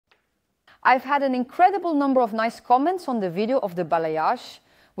I've had an incredible number of nice comments on the video of the balayage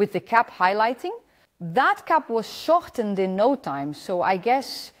with the cap highlighting. That cap was shortened in no time, so I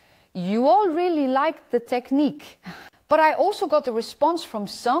guess you all really liked the technique. But I also got a response from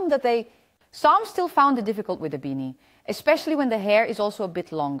some that some still found it difficult with the beanie, especially when the hair is also a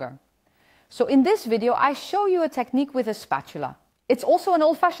bit longer. So in this video, I show you a technique with a spatula. It's also an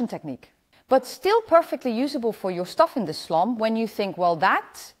old-fashioned technique, but still perfectly usable for your stuff in the slum when you think, well,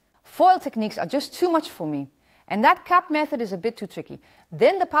 that foil techniques are just too much for me. And that cap method is a bit too tricky.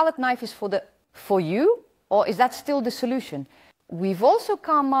 Then the palette knife is for you, or is that still the solution? We've also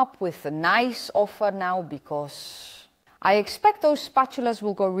come up with a nice offer now because I expect those spatulas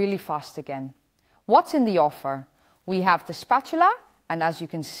will go really fast again. What's in the offer? We have the spatula, and as you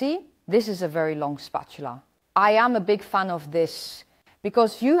can see, this is a very long spatula. I am a big fan of this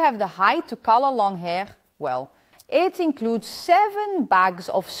because you have the height to color long hair. Well, it includes 7 bags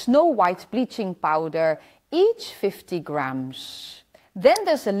of Snow White bleaching powder, each 50 grams. Then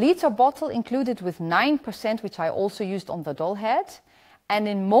there's a liter bottle included with 9%, which I also used on the doll head. And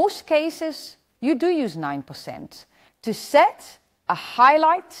in most cases, you do use 9% to set a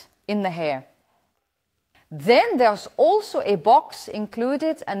highlight in the hair. Then there's also a box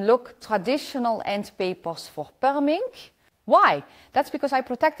included, and look, traditional end papers for perming. Why? That's because I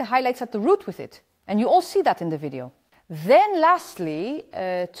protect the highlights at the root with it. And you all see that in the video. Then lastly,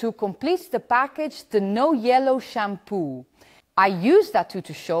 to complete the package, the no yellow shampoo. I use that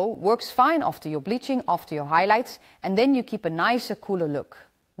to show, works fine after your bleaching, after your highlights, and then you keep a nicer, cooler look.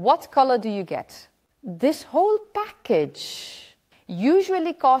 What color do you get? This whole package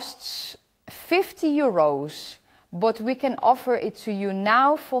usually costs 50 euros, but we can offer it to you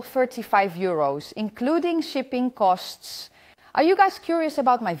now for 35 euros, including shipping costs. Are you guys curious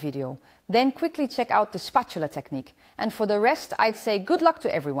about my video? Then quickly check out the spatula technique. And for the rest, I'd say good luck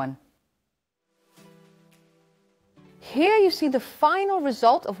to everyone. Here you see the final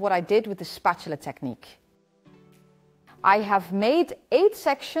result of what I did with the spatula technique. I have made 8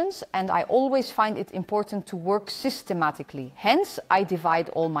 sections, and I always find it important to work systematically. Hence, I divide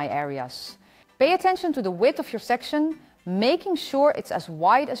all my areas. Pay attention to the width of your section, making sure it's as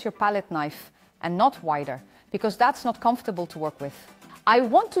wide as your palette knife and not wider, because that's not comfortable to work with. I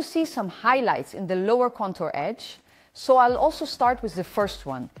want to see some highlights in the lower contour edge, so I'll also start with the first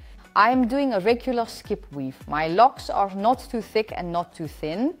one. I'm doing a regular skip weave. My locks are not too thick and not too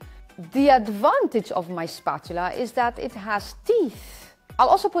thin. The advantage of my spatula is that it has teeth. I'll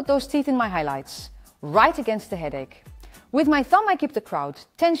also put those teeth in my highlights, right against the headache. With my thumb I keep the crowd,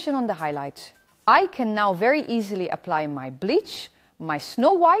 tension on the highlight. I can now very easily apply my bleach, my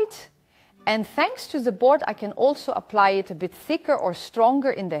Snow White, and thanks to the board I can also apply it a bit thicker or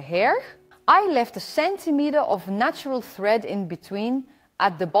stronger in the hair. I left 1 centimeter of natural thread in between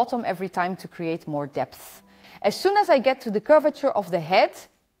at the bottom every time to create more depth. As soon as I get to the curvature of the head,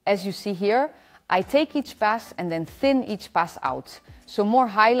 as you see here, I take each pass and then thin each pass out, so more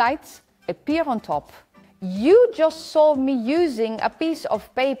highlights appear on top. You just saw me using a piece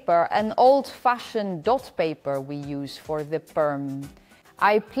of paper, an old-fashioned dot paper we use for the perm.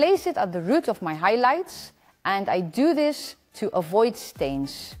 I place it at the root of my highlights, and I do this to avoid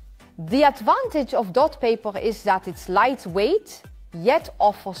stains. The advantage of dot paper is that it's lightweight, yet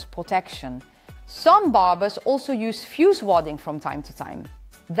offers protection. Some barbers also use fuse wadding from time to time.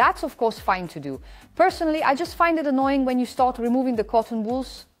 That's of course fine to do. Personally, I just find it annoying when you start removing the cotton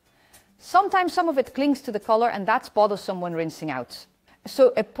wools. Sometimes some of it clings to the color, and that's bothersome when rinsing out.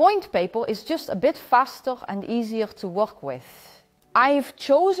 So a point paper is just a bit faster and easier to work with. I've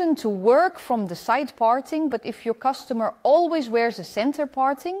chosen to work from the side parting, but if your customer always wears a center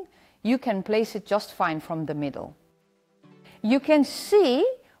parting, you can place it just fine from the middle. You can see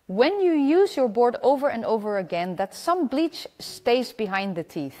when you use your board over and over again that some bleach stays behind the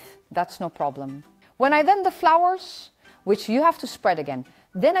teeth. That's no problem. When I then the flowers, which you have to spread again,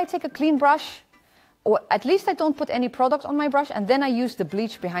 then I take a clean brush, or at least I don't put any product on my brush, and then I use the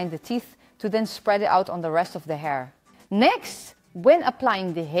bleach behind the teeth to then spread it out on the rest of the hair. Next, when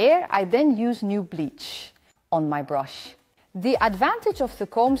applying the hair, I then use new bleach on my brush. The advantage of the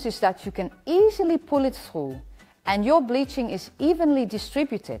combs is that you can easily pull it through, and your bleaching is evenly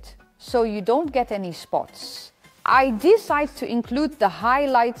distributed, so you don't get any spots. I decide to include the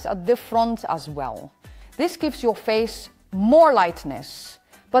highlights at the front as well. This gives your face more lightness.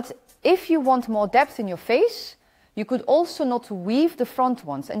 But if you want more depth in your face, you could also not weave the front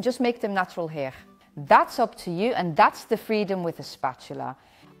ones and just make them natural hair. That's up to you, and that's the freedom with a spatula.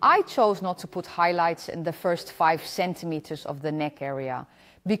 I chose not to put highlights in the first 5 centimeters of the neck area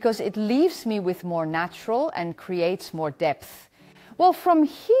because it leaves me with more natural and creates more depth. Well, from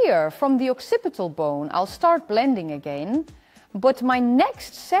here, from the occipital bone, I'll start blending again, but my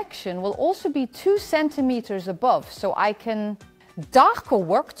next section will also be 2 centimeters above, so I can darker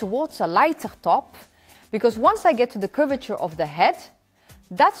work towards a lighter top, because once I get to the curvature of the head,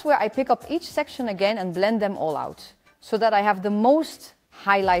 that's where I pick up each section again and blend them all out, so that I have the most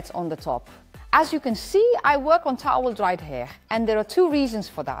highlights on the top. As you can see, I work on towel dried hair, and there are 2 reasons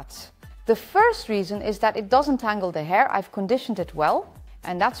for that. The first reason is that it doesn't tangle the hair. I've conditioned it well,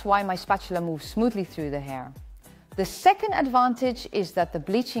 and that's why my spatula moves smoothly through the hair. The second advantage is that the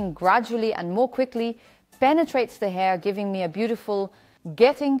bleaching gradually and more quickly penetrates the hair, giving me a beautiful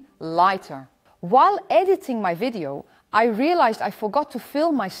getting lighter. While editing my video, I realized I forgot to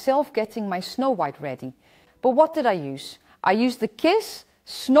film myself getting my Snow White ready. But what did I use? I used the Kiss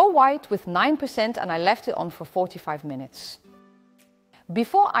Snow White with 9% and I left it on for 45 minutes.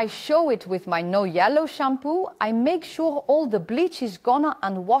 Before I show it with my No Yellow shampoo, I make sure all the bleach is gone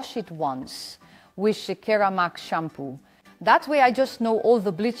and wash it once with Shakira Max shampoo. That way I just know all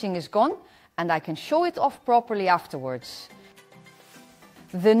the bleaching is gone and I can show it off properly afterwards.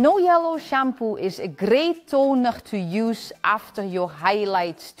 The No Yellow shampoo is a great toner to use after your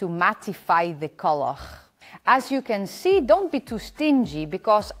highlights to mattify the color. As you can see, don't be too stingy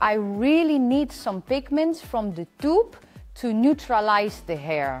because I really need some pigments from the tube to neutralize the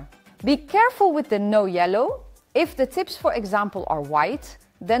hair. Be careful with the No Yellow. If the tips, for example, are white,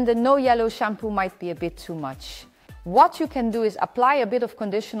 then the No Yellow shampoo might be a bit too much. What you can do is apply a bit of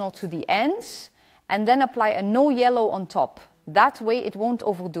conditioner to the ends and then apply a No Yellow on top. That way it won't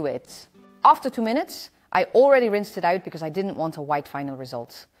overdo it. After 2 minutes, I already rinsed it out because I didn't want a white final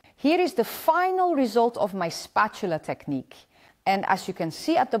result. Here is the final result of my spatula technique. And as you can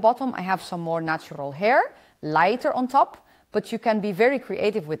see at the bottom, I have some more natural hair, lighter on top, but you can be very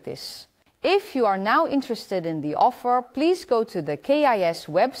creative with this. If you are now interested in the offer, please go to the KIS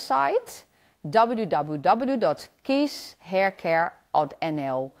website,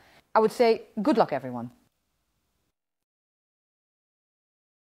 www.kieshaircare.nl. I would say good luck everyone.